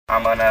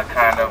I'm gonna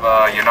kind of,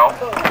 you know,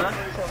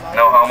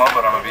 no homo,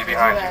 but I'm gonna be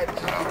behind you.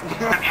 So.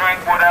 Drink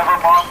whatever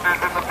monsters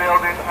in the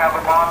building. Have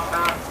a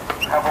monster,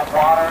 have a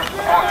water,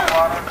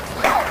 water.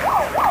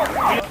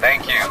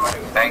 Thank you.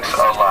 Thanks a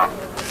lot.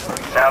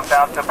 Shouts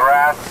out to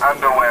Brass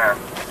Underwear.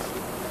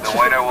 The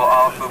winner will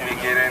also be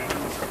getting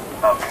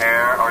a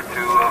pair or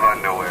two of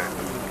underwear.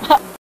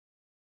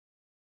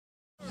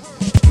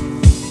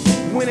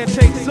 Winner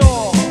takes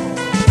all.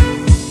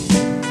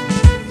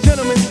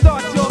 Gentlemen,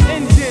 start your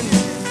engines.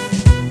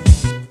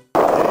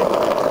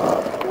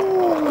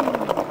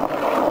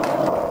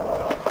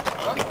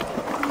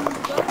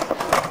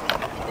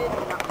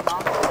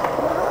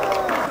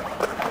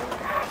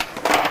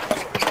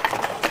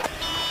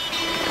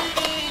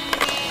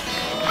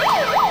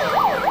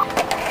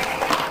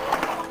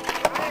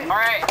 All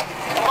right,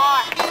 come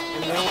on.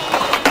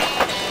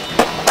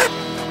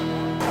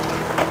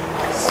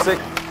 Sick.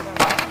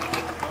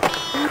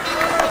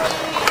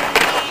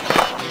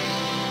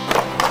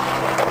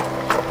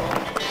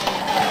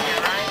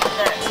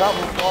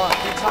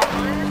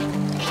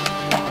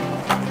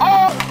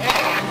 Oh!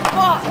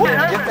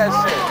 Get that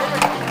shit.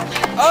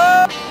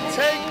 Oh!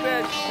 Take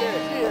that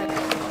shit.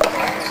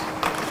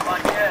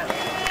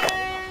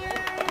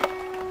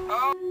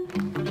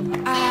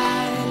 I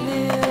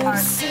live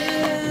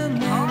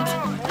cement.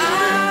 I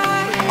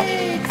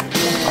hate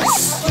this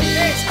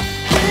shit.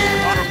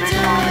 I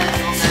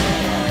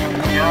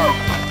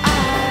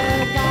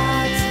got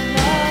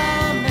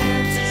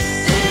moments.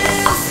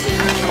 This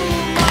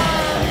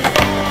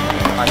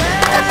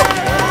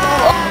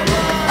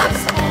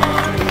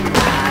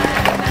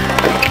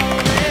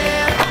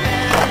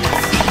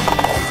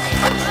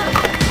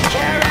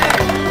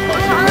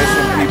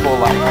Missing people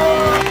like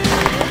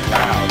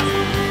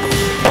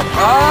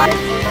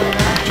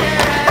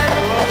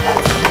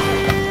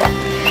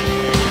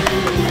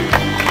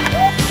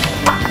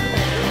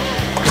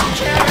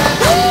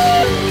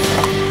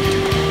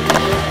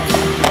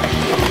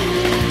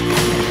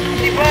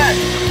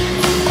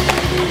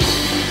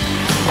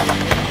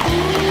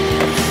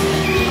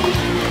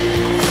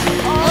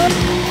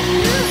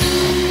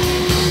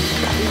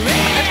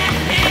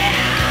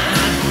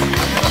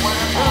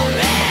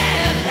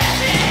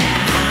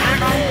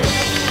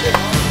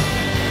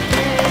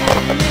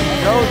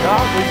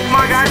Come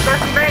on, guys, start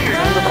some bangers.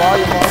 turn the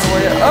volume all the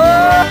way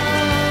up.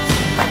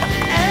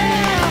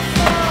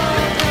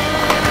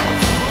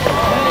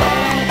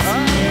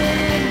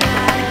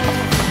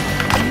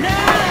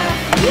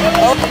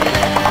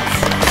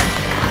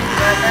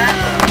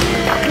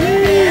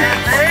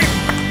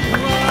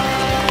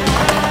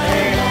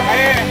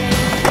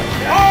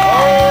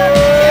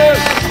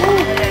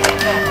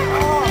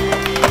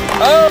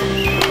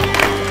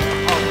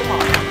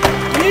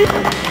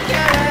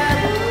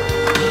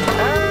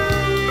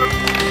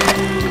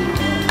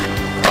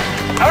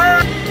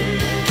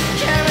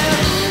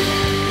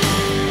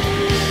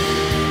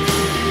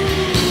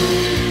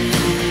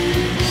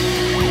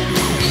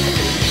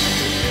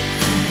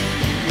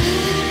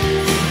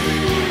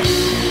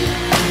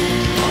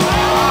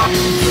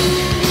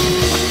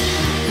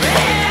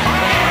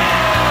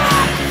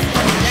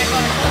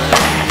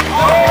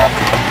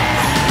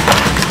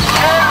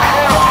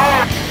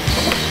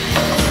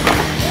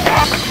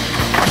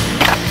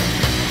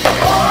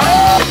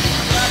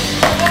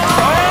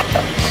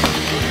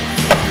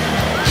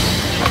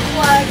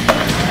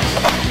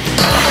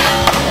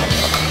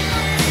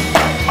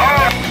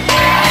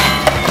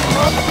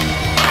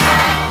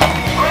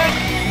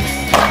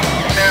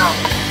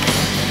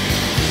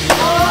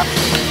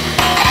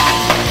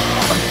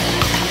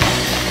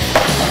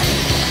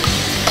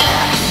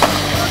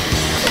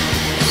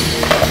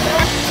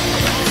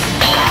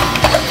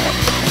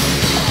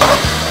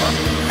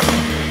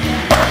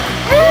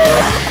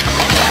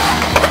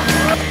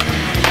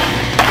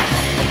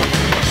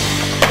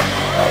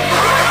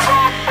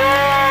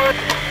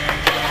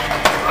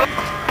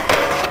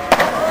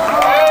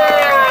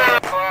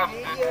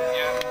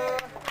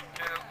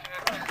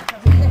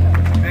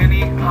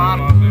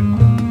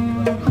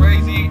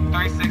 Crazy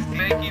 360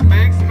 Jakey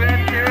big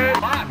spin kid.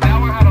 That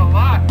one had a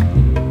lot.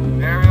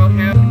 Aerial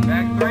hip,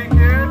 back three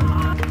kid.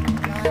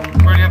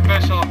 Pretty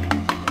official.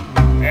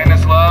 And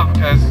it's love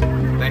because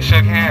they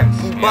shook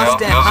hands. You know? It was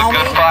a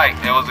good fight.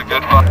 It was a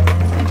good fight.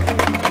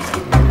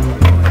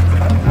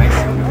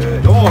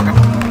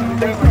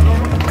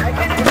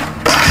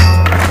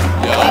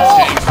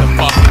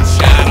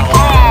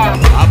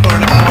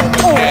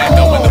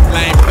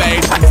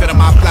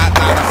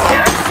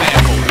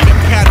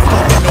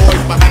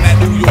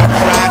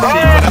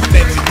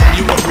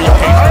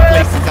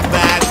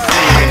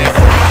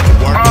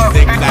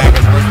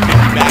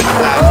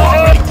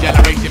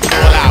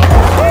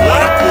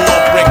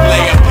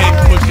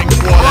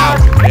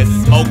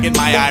 In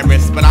my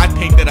iris, but I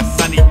painted a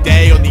sunny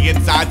day on the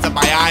insides of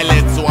my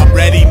eyelids, so I'm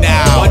ready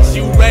now. What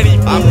you ready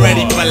for? I'm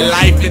ready for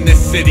life in this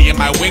city, and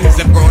my wings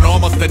have grown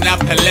almost enough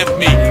to lift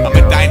me. I'm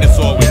a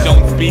dinosaur with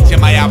Jones Beach in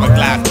my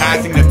hourglass,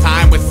 passing the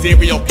time with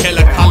serial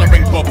killer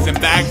coloring books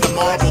and bags of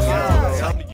marbles.